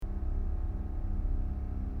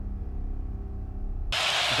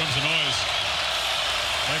Here comes the noise.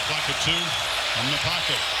 Play clock at 2. In the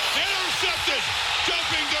pocket. Intercepted!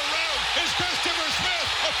 Jumping the route is Christopher Smith.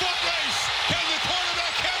 A foot race. Can the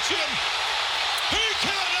quarterback catch him? He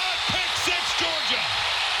cannot. Pick 6, Georgia.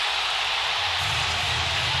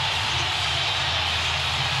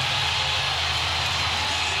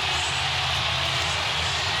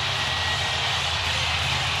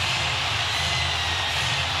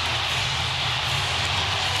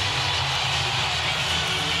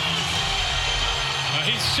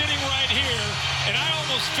 He's sitting right here, and I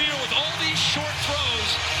almost feel with all these short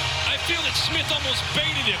throws, I feel that Smith almost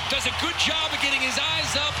baited him. Does a good job of getting his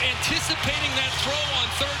eyes up, anticipating that throw on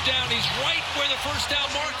 3rd down. He's right where the 1st down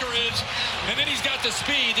marker is, and then he's got the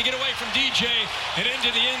speed to get away from DJ and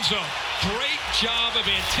into the end zone. Great job of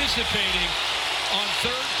anticipating on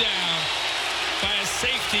 3rd down by a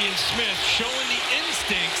safety in Smith, showing the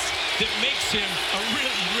instincts that makes him a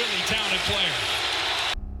really, really talented player.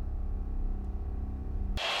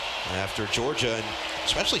 After Georgia, and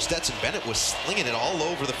especially Stetson Bennett, was slinging it all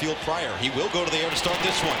over the field prior. He will go to the air to start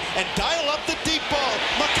this one and dial up the deep ball.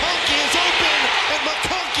 McConkey is open, and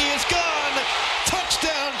McConkey is gone.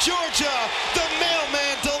 Touchdown, Georgia. The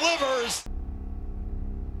mailman delivers.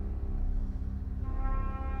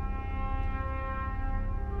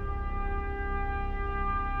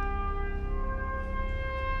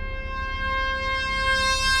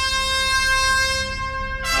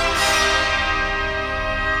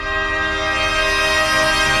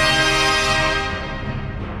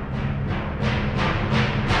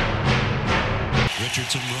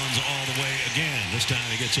 Richardson runs all the way again. This time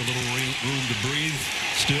he gets a little room to breathe.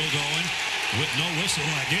 Still going with no whistle,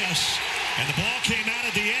 I guess. And the ball came out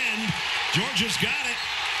at the end. Georgia's got it.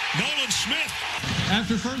 Nolan Smith.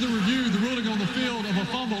 After further review, the ruling on the field of a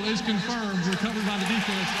fumble is confirmed. Recovered by the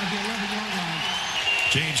defense at the 11-yard line.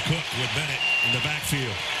 James Cook with Bennett in the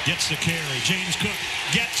backfield. Gets the carry. James Cook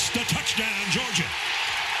gets the touchdown, Georgia.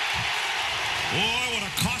 Boy, what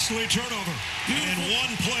a costly turnover. And in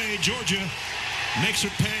one play, Georgia makes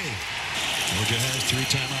it pay. Georgia has 3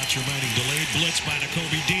 timeouts remaining. Delayed blitz by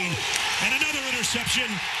Nakobe Dean. And another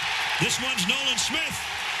interception. This one's Nolan Smith.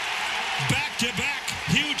 Back-to-back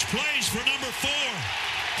huge plays for number 4.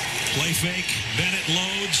 Play fake. Bennett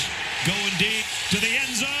loads. Going deep to the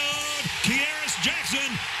end zone. Kearis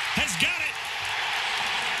Jackson has got it.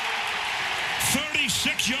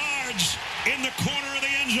 36 yards in the corner of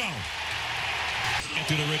the end zone.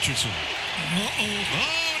 Into the Richardson. Oh,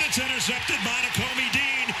 and it's intercepted by Nakobe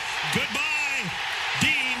Dean. Goodbye.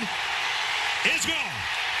 Dean is gone.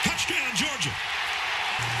 Touchdown, Georgia.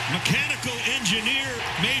 Mechanical engineer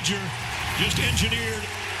Major just engineered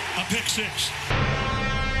a pick 6.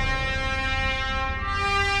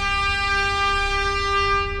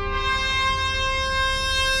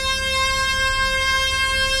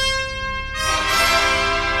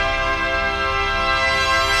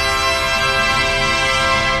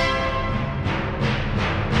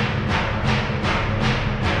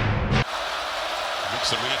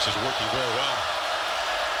 The match is working very well.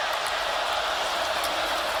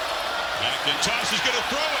 McIntosh is going to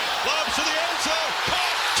throw it. Lobs to the end zone.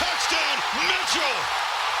 Caught. Touchdown. Mitchell.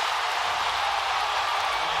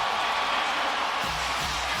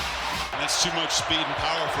 That's too much speed and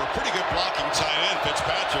power for a pretty good blocking tight end,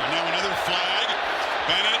 Fitzpatrick. Now another flag.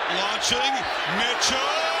 Bennett launching.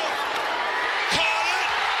 Mitchell. Caught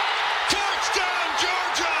it. Touchdown,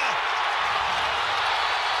 Georgia.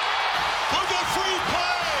 With a free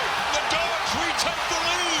play, the Dogs retake the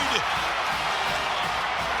lead.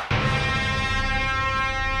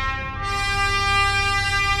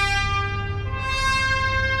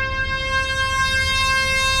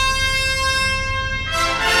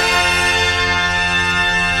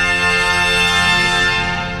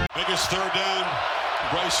 Biggest 3rd down in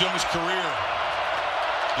Bryce Young's career.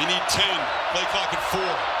 You need 10. Play clock at 4.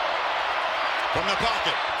 From the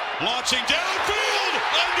pocket. Launching downfield,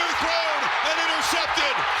 underthrown and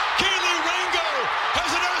intercepted. Kelee Ringo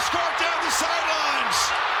has an escort down the sidelines.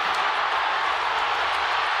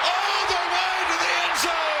 All the way to the end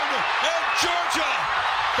zone. And Georgia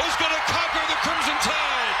is going to conquer the Crimson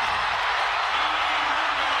Tide.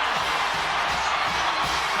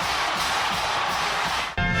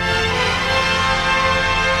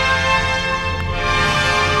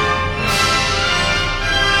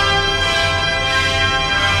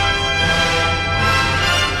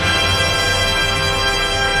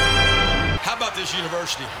 This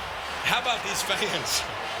university. How about these fans?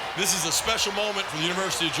 This is a special moment for the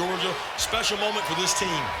University of Georgia, special moment for this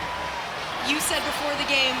team. You said before the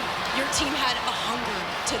game your team had a hunger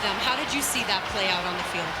to them. How did you see that play out on the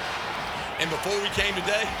field? And before we came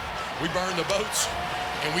today, we burned the boats.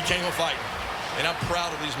 and we came a fighting. And I'm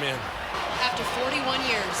proud of these men. After 41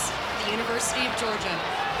 years, the University of Georgia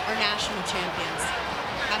are national champions.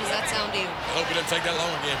 How does that sound to you? I hope it doesn't take that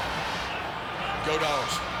long again. Go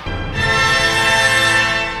Dogs.